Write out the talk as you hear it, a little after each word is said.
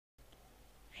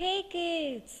Hey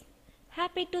kids,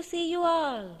 happy to see you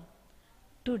all.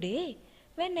 Today,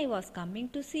 when I was coming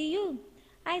to see you,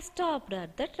 I stopped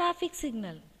at the traffic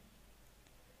signal.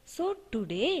 So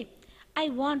today, I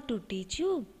want to teach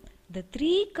you the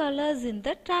three colors in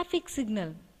the traffic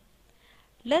signal.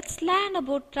 Let's learn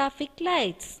about traffic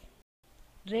lights.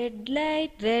 Red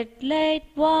light,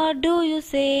 what do you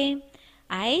say?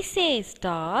 I say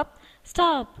stop,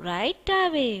 stop right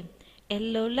away.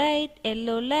 Yellow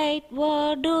light,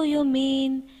 what do you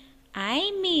mean?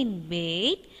 I mean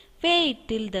wait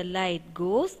till the light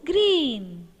goes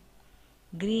green.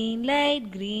 Green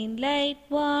light,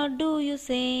 what do you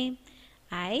say?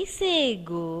 I say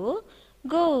go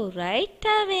right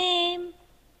away.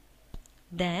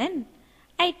 Then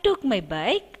I took my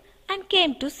bike and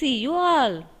came to see you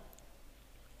all.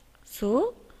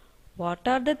 So, what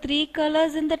are the three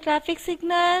colors in the traffic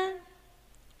signal?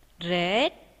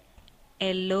 Red,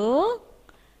 yellow,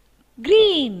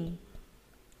 green.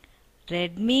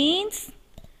 Red means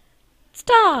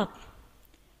stop.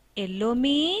 Yellow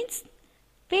means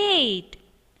wait.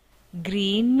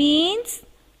 Green means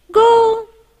go.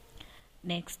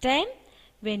 Next time,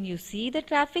 when you see the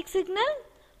traffic signal,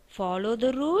 follow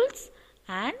the rules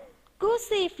and go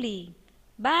safely.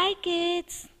 Bye,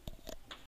 kids.